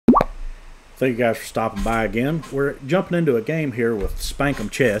Thank you guys for stopping by again. We're jumping into a game here with SPANK'UM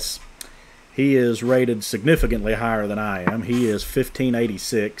CHESS. He is rated significantly higher than I am. He is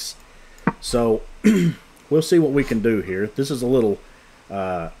 1586. So we'll see what we can do here. This is a little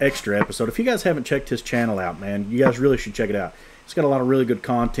extra episode. If you guys haven't checked his channel out, man, you guys really should check it out. He's got a lot of really good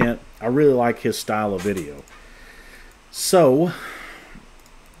content. I really like his style of video. So,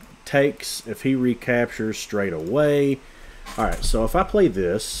 takes, if he recaptures straight away. Alright, so if I play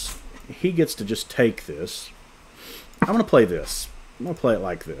this, he gets to just take this. I'm going to play this. I'm going to play it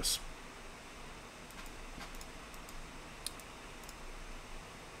like this.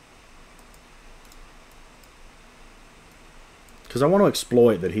 Because I want to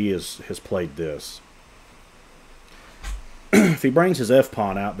exploit that he has played this. If he brings his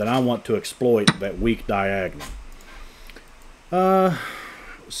f-pawn out, then I want to exploit that weak diagonal.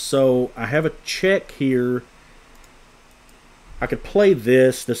 So I have a check here. I could play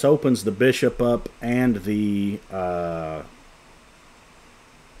this. This opens the bishop up and the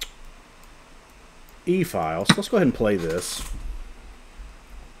e-file. So let's go ahead and play this.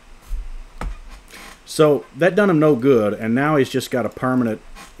 So that done him no good, and now he's just got a permanent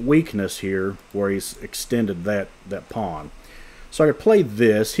weakness here where he's extended that pawn. So I could play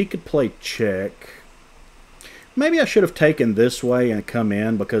this. He could play check. Maybe I should have taken this way and come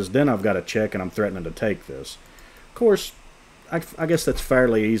in, because then I've got a check and I'm threatening to take this. Of course, I guess that's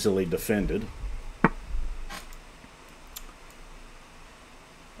fairly easily defended. I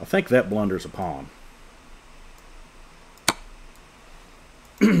think that blunders a pawn.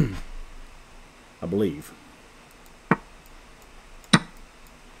 I believe.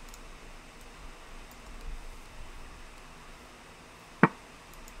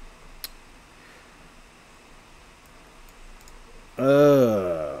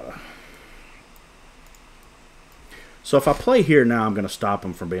 So if I play here now, I'm going to stop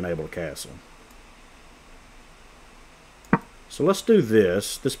him from being able to castle. So let's do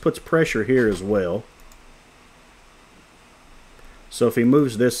this. This puts pressure here as well. So if he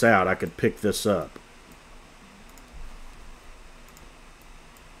moves this out, I could pick this up.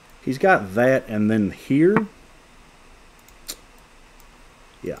 He's got that, and then here.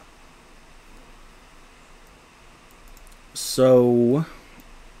 Yeah. So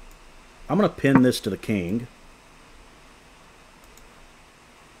I'm going to pin this to the king.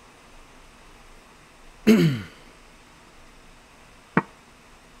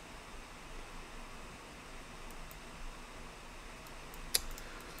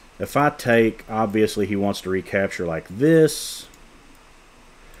 If I take, obviously he wants to recapture like this.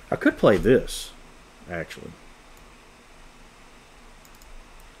 I could play this, actually.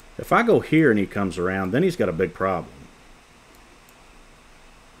 If I go here and he comes around, then he's got a big problem.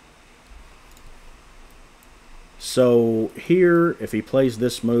 So here, if he plays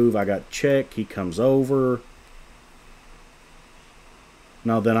this move, I got check, he comes over.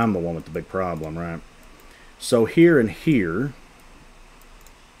 No, then I'm the one with the big problem, right? So here and here.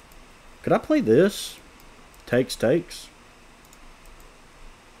 Could I play this? Takes, takes.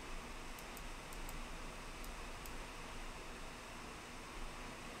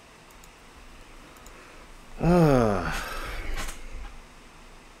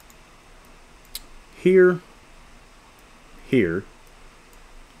 Here. Here.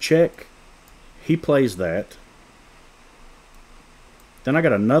 Check. He plays that. Then I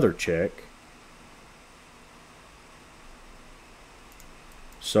got another check.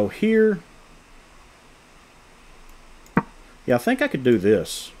 So here, yeah, I think I could do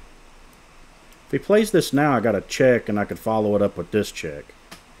this. If he plays this now, I got a check, and I could follow it up with this check.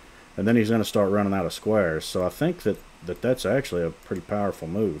 And then he's going to start running out of squares. So I think that's actually a pretty powerful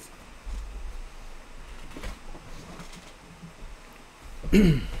move.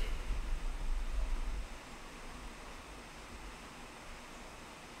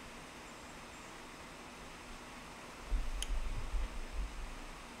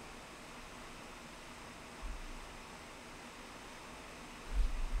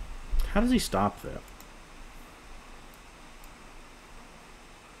 How does he stop that?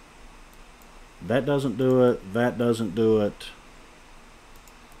 That doesn't do it. That doesn't do it.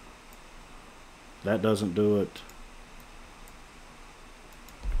 That doesn't do it.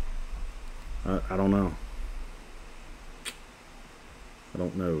 I don't know. I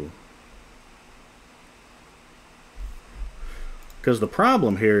don't know. Because the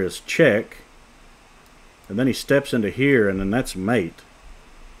problem here is check. And then he steps into here, and then that's mate.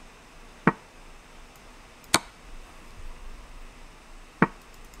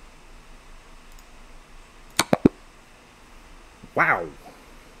 Wow.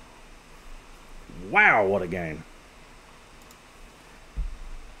 Wow, what a game.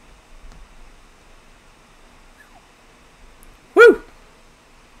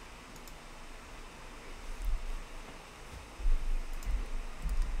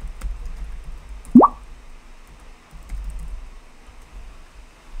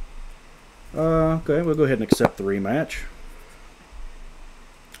 Okay, we'll go ahead and accept the rematch.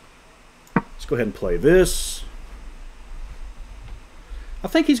 Let's go ahead and play this. I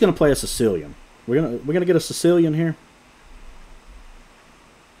think he's going to play a Sicilian. We're gonna get a Sicilian here.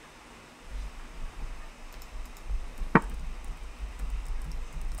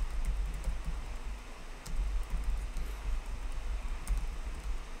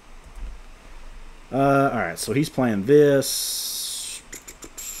 Alright, so he's playing this.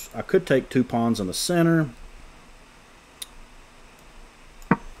 I could take 2 pawns in the center.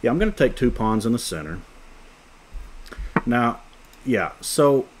 Yeah, I'm going to take 2 pawns in the center. Now, yeah,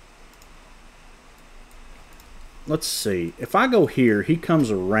 so let's see. If I go here, he comes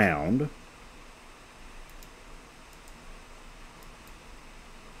around.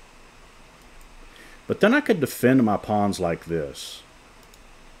 But then I could defend my pawns like this.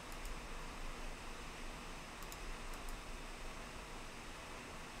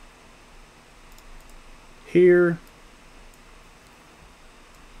 Here.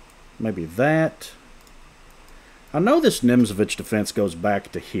 Maybe that. I know this Nimzovich defense goes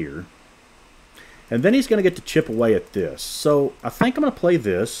back to here. And then he's going to get to chip away at this. So I think I'm going to play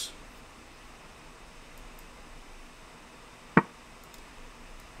this.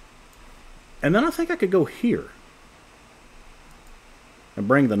 And then I think I could go here. And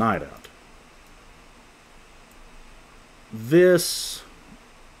bring the knight out. This.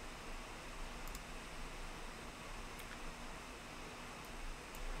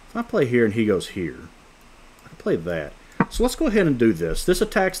 If I play here and he goes here, I can play that. So let's go ahead and do this. This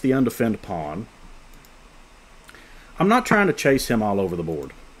attacks the undefended pawn. I'm not trying to chase him all over the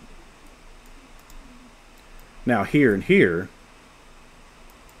board. Now here and here,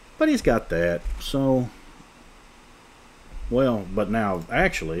 but he's got that, so, well, but now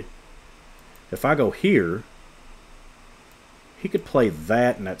actually, if I go here, he could play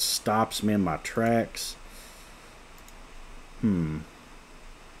that and that stops me in my tracks.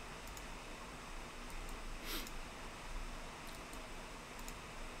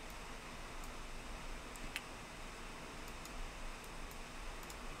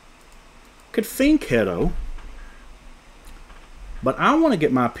 Could Finkhedo, but I want to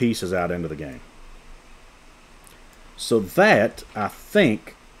get my pieces out into the game. So that, I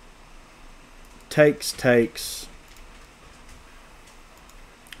think, takes.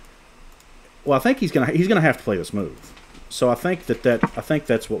 Well, I think he's gonna have to play this move. So I think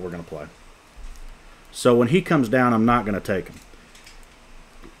that's what we're gonna play. So when he comes down, I'm not gonna take him.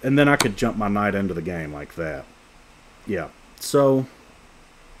 And then I could jump my knight into the game like that. Yeah. So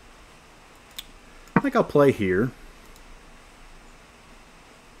I think I'll play here.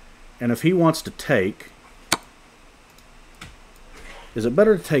 And if he wants to take, is it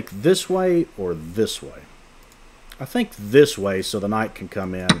better to take this way or this way? I think this way so the knight can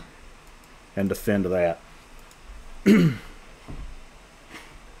come in and defend that.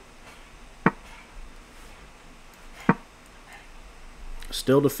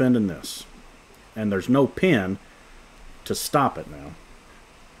 Still defending this. And there's no pin to stop it now.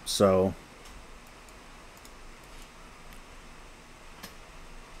 So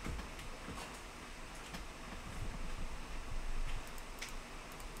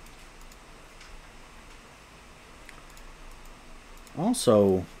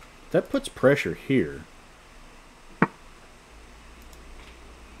also, that puts pressure here.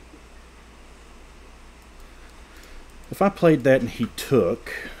 If I played that and he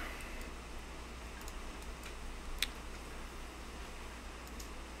took,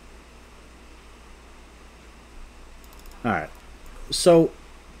 alright, so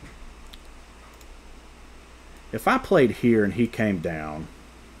if I played here and he came down,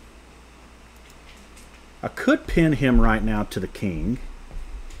 I could pin him right now to the king.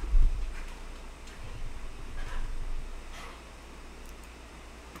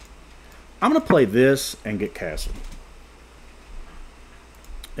 I'm going to play this and get castled.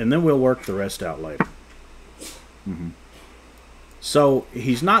 And then we'll work the rest out later. So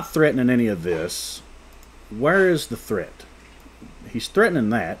he's not threatening any of this. Where is the threat? He's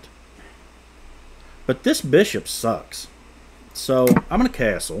threatening that. But this bishop sucks. So I'm going to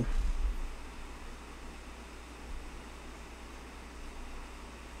castle.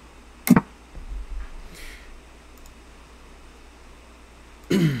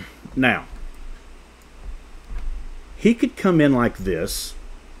 Now, he could come in like this.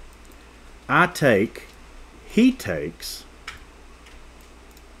 I take, he takes.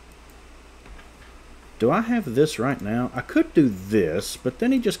 Do I have this right now? I could do this, but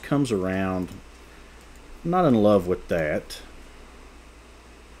then he just comes around. I'm not in love with that.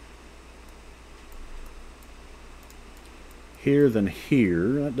 here, then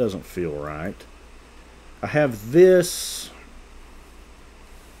here. That doesn't feel right. I have this.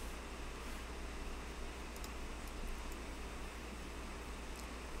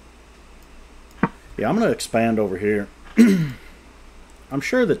 Yeah, I'm going to expand over here. I'm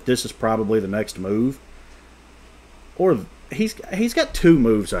sure that this is probably the next move. Or he's got two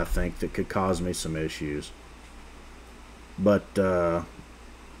moves, I think, that could cause me some issues. But,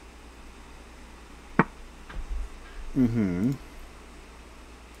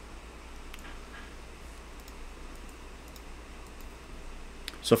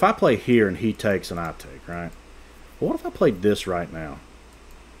 So if I play here and he takes and I take, right? Well, what if I played this right now?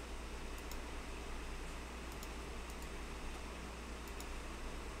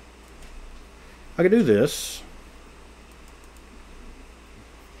 I could do this.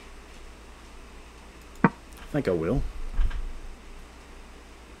 I think I will.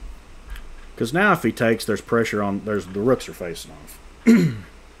 Because now if he takes, there's pressure on, the rooks are facing off.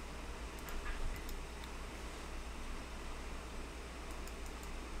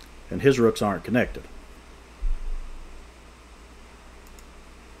 And his rooks aren't connected.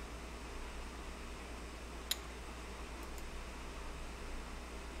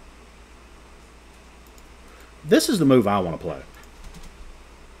 This is the move I want to play.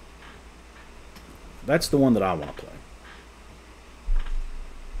 That's the one that I want to play.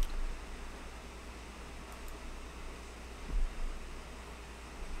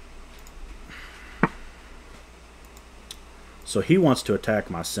 So he wants to attack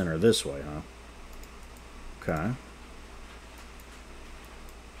my center this way, huh? Okay.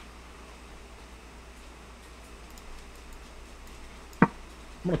 I'm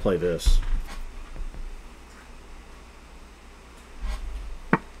going to play this.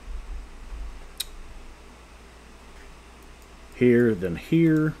 Here, then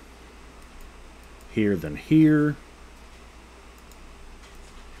here. Here, then here.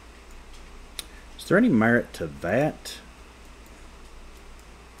 Is there any merit to that?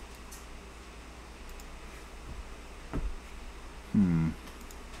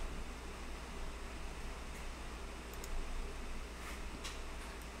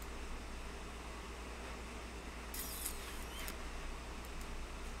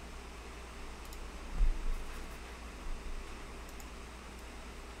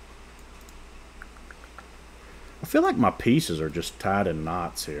 I feel like my pieces are just tied in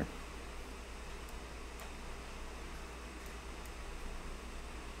knots here.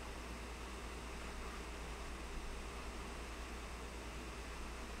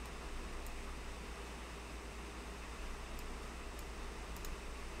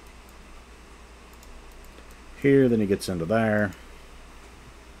 Here, then he gets into there.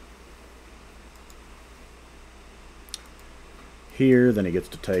 Here, then he gets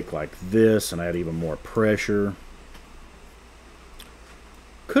to take like this and add even more pressure.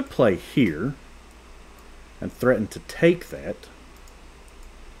 Could play here and threaten to take that.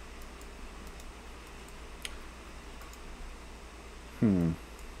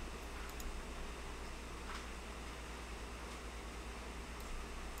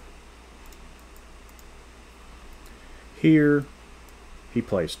 Here, he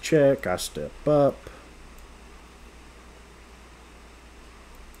plays check, I step up.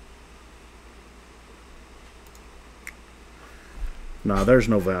 No, there's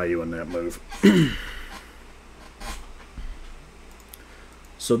no value in that move.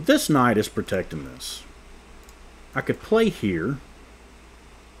 So this knight is protecting this. I could play here.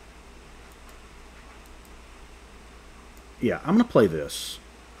 Yeah, I'm going to play this.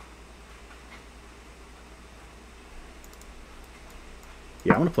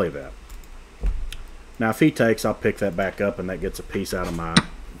 Yeah, I'm going to play that. Now, if he takes, I'll pick that back up, and that gets a piece out of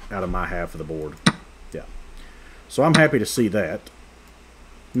my half of the board. Yeah. So I'm happy to see that.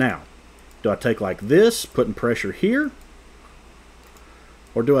 Now, do I take like this, putting pressure here?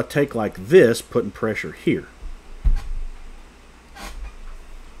 Or do I take like this, putting pressure here?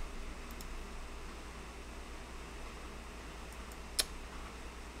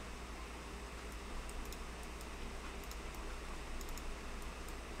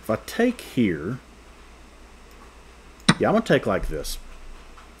 If I take here, yeah, I'm going to take like this.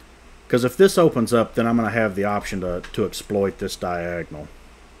 Because if this opens up, then I'm going to have the option to exploit this diagonal.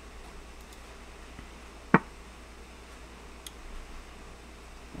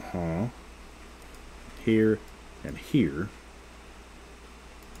 Here and here.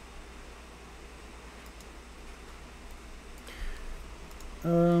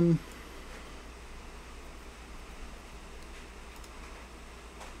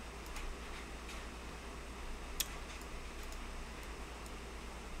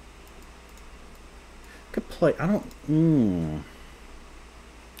 Could play... I don't...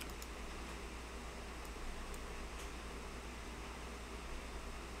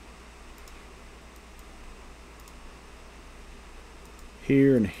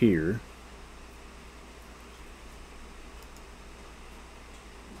 Here and here.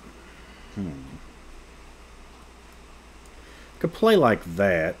 Could play like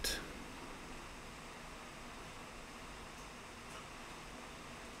that.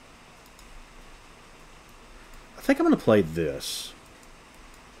 I think I'm going to play this.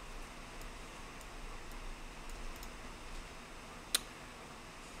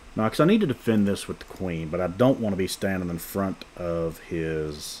 Now, because I need to defend this with the queen, but I don't want to be standing in front of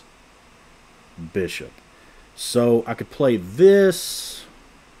his bishop. So I could play this.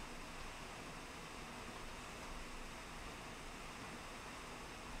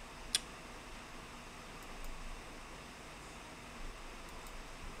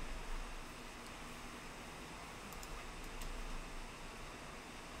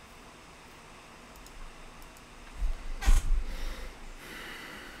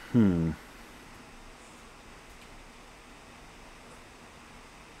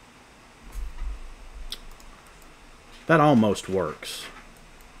 That almost works,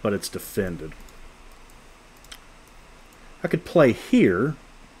 but it's defended. I could play here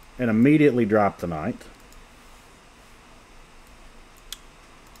and immediately drop the knight.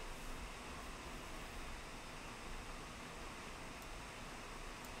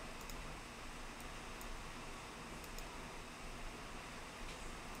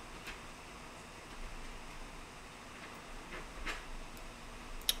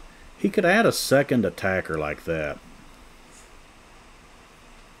 He could add a second attacker like that.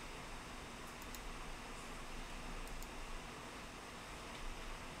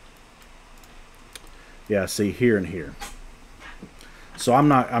 Yeah, see, here and here. So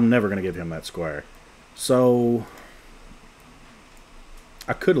I'm never going to give him that square. So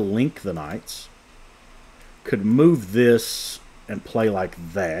I could link the knights. Could move this and play like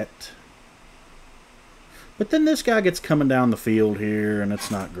that. But then this guy gets coming down the field here, and it's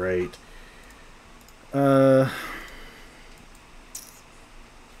not great. Let's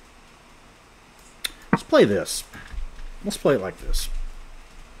play this. Let's play it like this.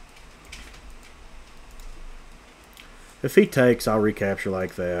 If he takes, I'll recapture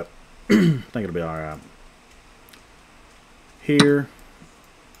like that. I think it'll be alright. Here.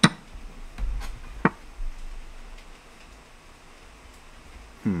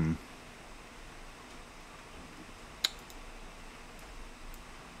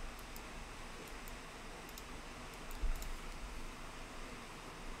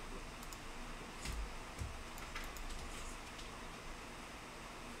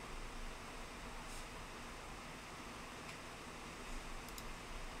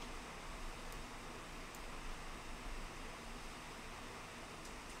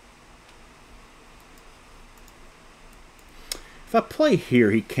 If I play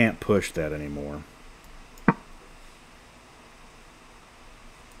here, he can't push that anymore.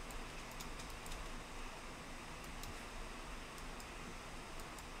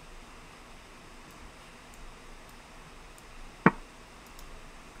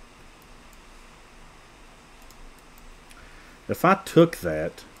 If I took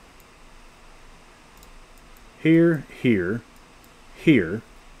that, here, here, here,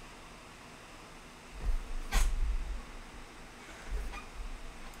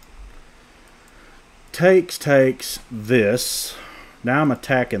 takes this. Now I'm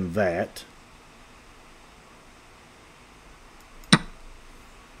attacking that.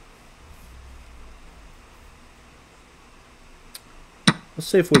 Let's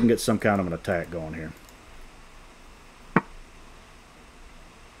see if we can get some kind of an attack going here.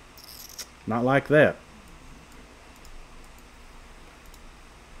 Not like that.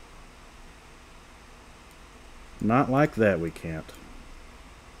 Not like that, we can't.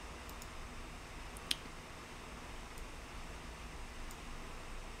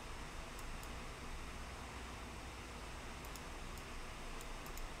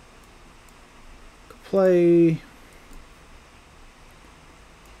 Play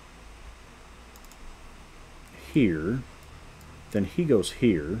here, then he goes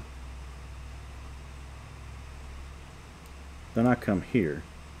here, then I come here.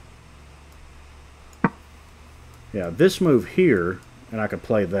 Yeah, this move here, and I could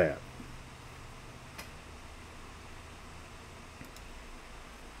play that.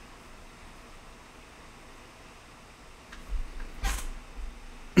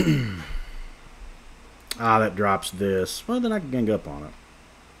 Ah, that drops this. Well, then I can gang up on it.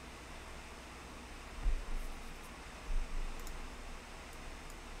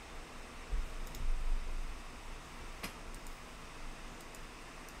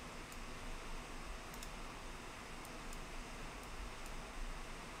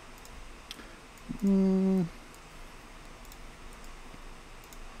 If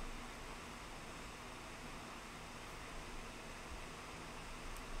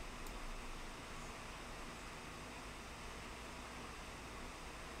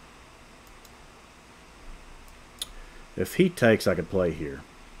he takes, I could play here.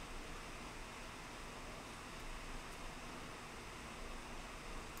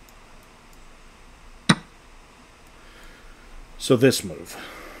 So this move.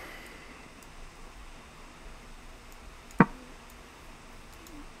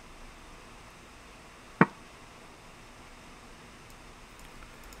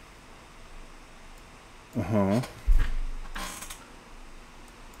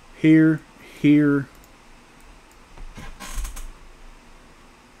 Here, here.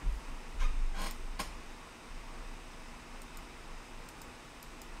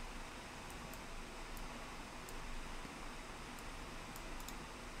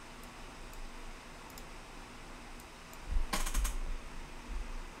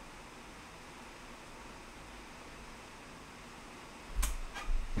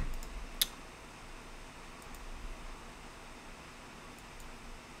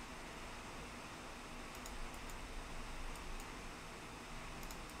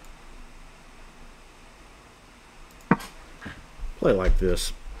 Play like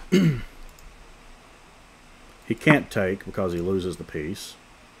this. He can't take because he loses the piece.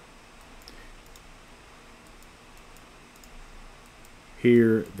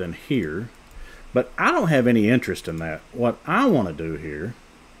 Here, then here. But I don't have any interest in that. What I want to do here...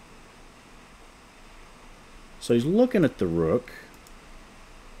 So he's looking at the rook.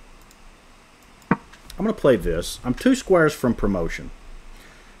 I'm going to play this. I'm 2 squares from promotion.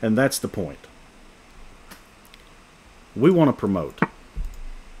 And that's the point. We want to promote.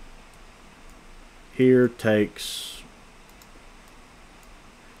 Here takes.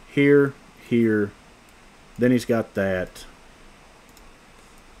 Here, here. Then he's got that.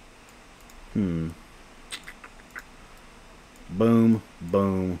 Boom, boom,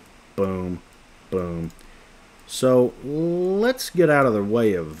 boom, boom. So let's get out of the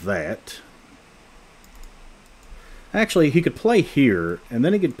way of that. Actually, he could play here, and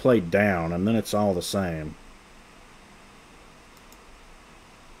then he could play down, and then it's all the same.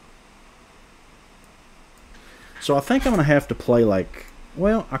 So I think I'm going to have to play like,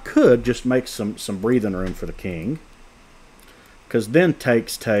 well, I could just make some breathing room for the king. Because then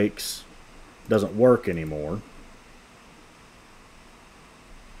takes doesn't work anymore.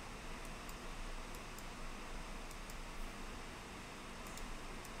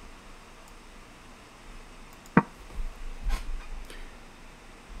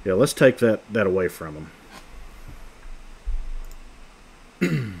 Yeah, let's take that away from him.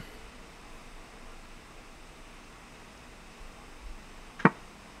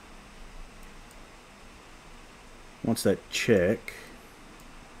 Wants that check.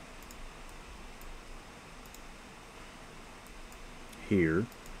 Here.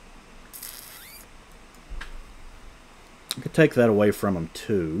 I could take that away from him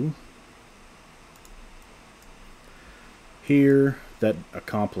too. Here, that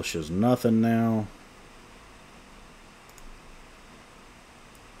accomplishes nothing now.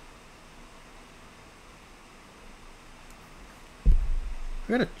 I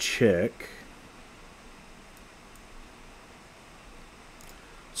got a check.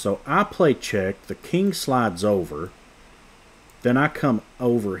 So I play check, the king slides over, then I come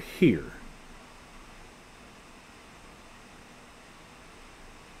over here.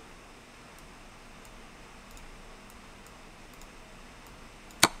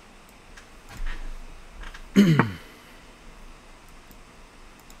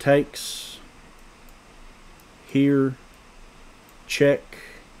 Takes, here, check.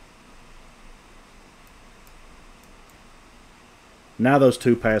 Now those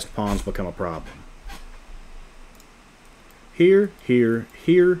 2 passed pawns become a problem. Here, here,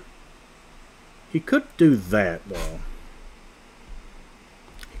 here. He could do that, though.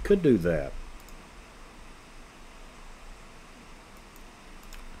 He could do that.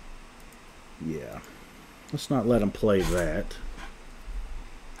 Yeah. Let's not let him play that.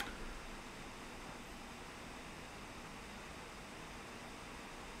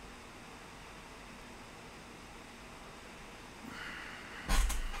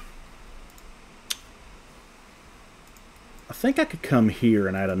 I think I could come here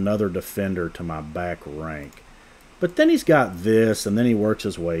and add another defender to my back rank. But then he's got this, and then he works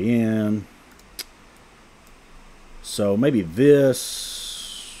his way in. So maybe this.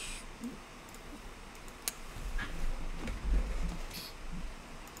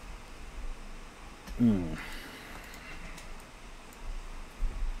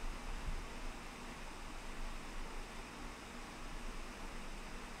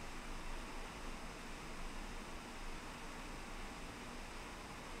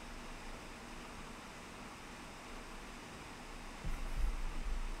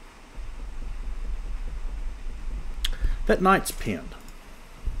 That knight's pinned.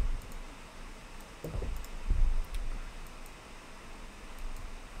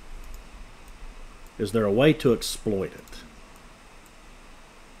 Is there a way to exploit it?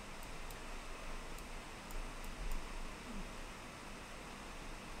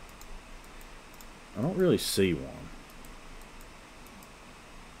 I don't really see one.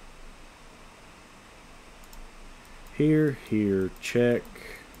 Here, check.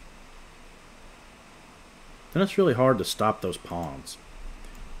 Then it's really hard to stop those pawns.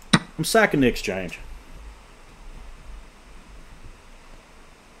 I'm sacking the exchange.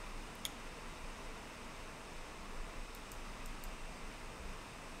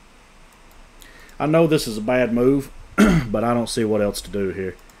 I know this is a bad move, but I don't see what else to do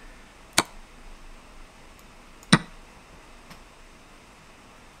here.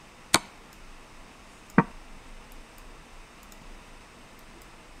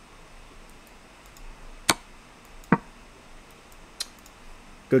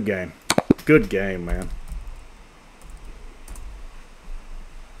 Good game. Good game, man.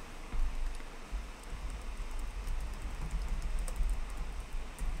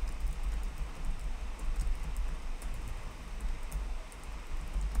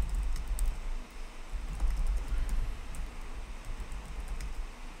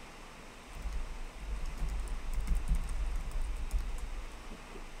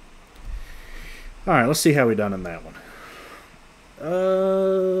 All right, let's see how we done in that one.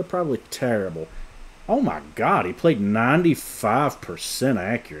 Probably terrible. Oh my God, he played 95%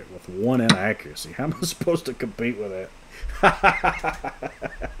 accurate with 1 inaccuracy. How am I supposed to compete with that?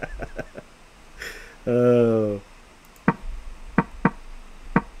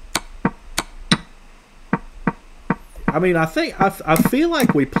 I mean, I feel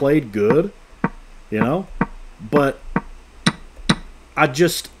like we played good, you know, but I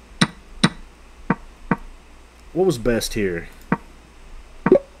just, what was best here?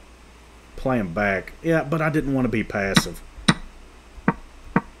 Playing back. Yeah, but I didn't want to be passive.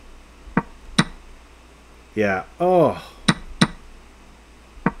 Yeah. Oh.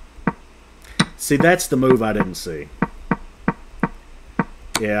 See, that's the move I didn't see.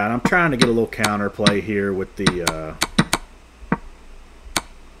 Yeah, and I'm trying to get a little counter play here with the...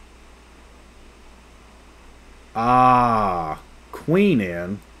 Queen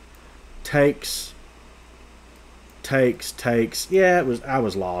in. Takes. Yeah, I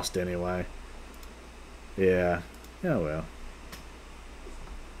was lost anyway. Yeah. Oh well.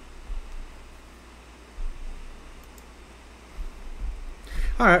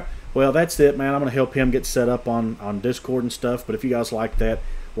 Alright. Well, that's it, man. I'm going to help him get set up on Discord and stuff. But if you guys like that,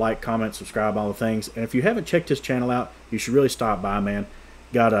 like, comment, subscribe, all the things. And if you haven't checked his channel out, you should really stop by, man.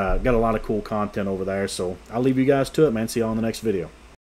 Got a lot of cool content over there. So I'll leave you guys to it, man. See you all in the next video.